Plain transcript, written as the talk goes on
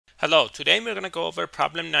Hello, today we're going to go over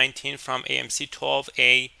problem 19 from AMC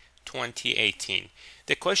 12A 2018.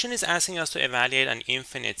 The question is asking us to evaluate an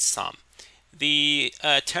infinite sum. The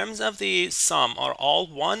terms of the sum are all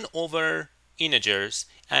 1 over integers,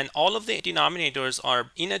 and all of the denominators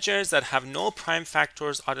are integers that have no prime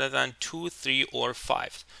factors other than 2, 3, or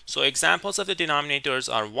 5. So examples of the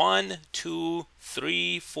denominators are 1, 2,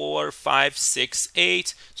 3, 4, 5, 6,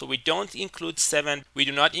 8. So we don't include 7, we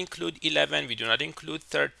do not include 11, we do not include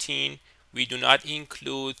 13, we do not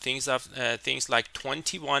include things like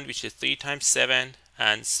 21, which is 3 times 7,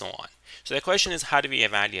 and so on. So the question is, how do we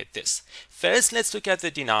evaluate this? First, let's look at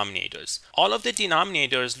the denominators. All of the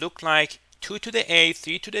denominators look like 2 to the a,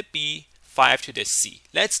 3 to the b, 5 to the c.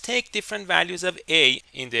 Let's take different values of a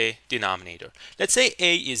in the denominator. Let's say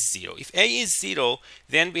a is 0. If a is 0,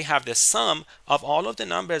 then we have the sum of all of the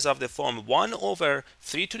numbers of the form 1 over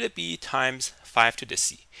 3 to the b times 5 to the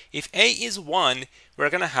c. If a is 1, we're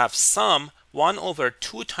going to have sum 1 over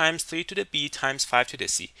 2 times 3 to the b times 5 to the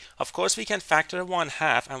c. Of course, we can factor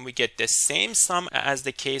 1/2 and we get the same sum as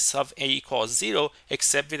the case of a equals 0,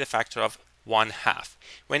 except with a factor of 1/2.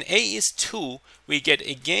 When a is 2, we get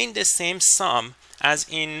again the same sum as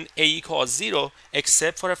in a equals 0,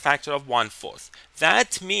 except for a factor of 1/4.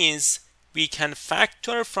 That means we can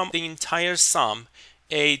factor from the entire sum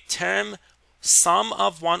a term sum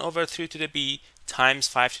of 1 over 3 to the b times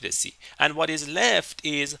 5 to the c. And what is left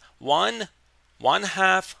is 1,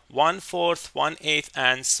 1/2, 1/4, 1/8,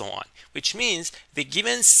 and so on, which means the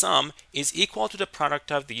given sum is equal to the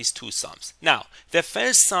product of these two sums. Now, the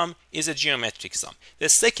first sum is a geometric sum. The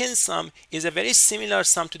second sum is a very similar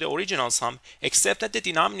sum to the original sum, except that the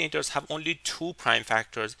denominators have only 2 prime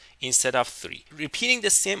factors instead of 3. Repeating the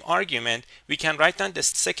same argument, we can write down the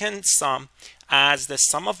second sum as the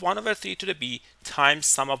sum of 1 over 3 to the b times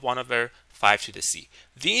sum of 1 over 5 to the c.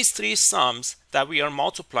 These three sums that we are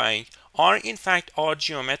multiplying are in fact our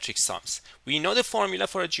geometric sums. We know the formula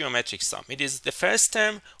for a geometric sum. It is the first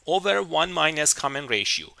term over 1 minus common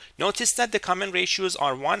ratio. Notice that the common ratios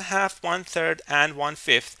are 1/2, 1/3, and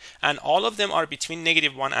 1/5, and all of them are between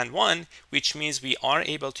 -1 and 1, which means we are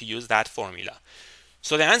able to use that formula.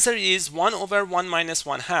 So the answer is 1 over 1 minus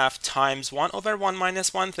 1/2 times 1 over 1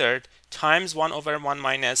 minus 1/3 times 1 over 1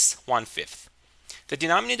 minus 1/5. The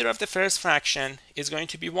denominator of the first fraction is going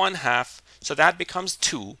to be 1/2, so that becomes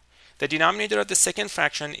 2. The denominator of the second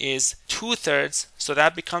fraction is 2/3, so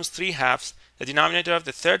that becomes 3/2. The denominator of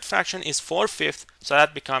the third fraction is 4/5, so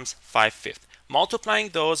that becomes 5/5. Multiplying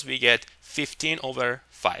those, we get 15 over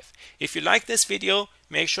 5. If you like this video,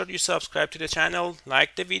 make sure you subscribe to the channel,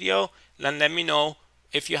 like the video, and let me know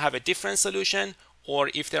if you have a different solution or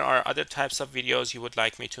if there are other types of videos you would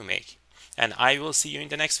like me to make. And I will see you in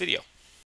the next video.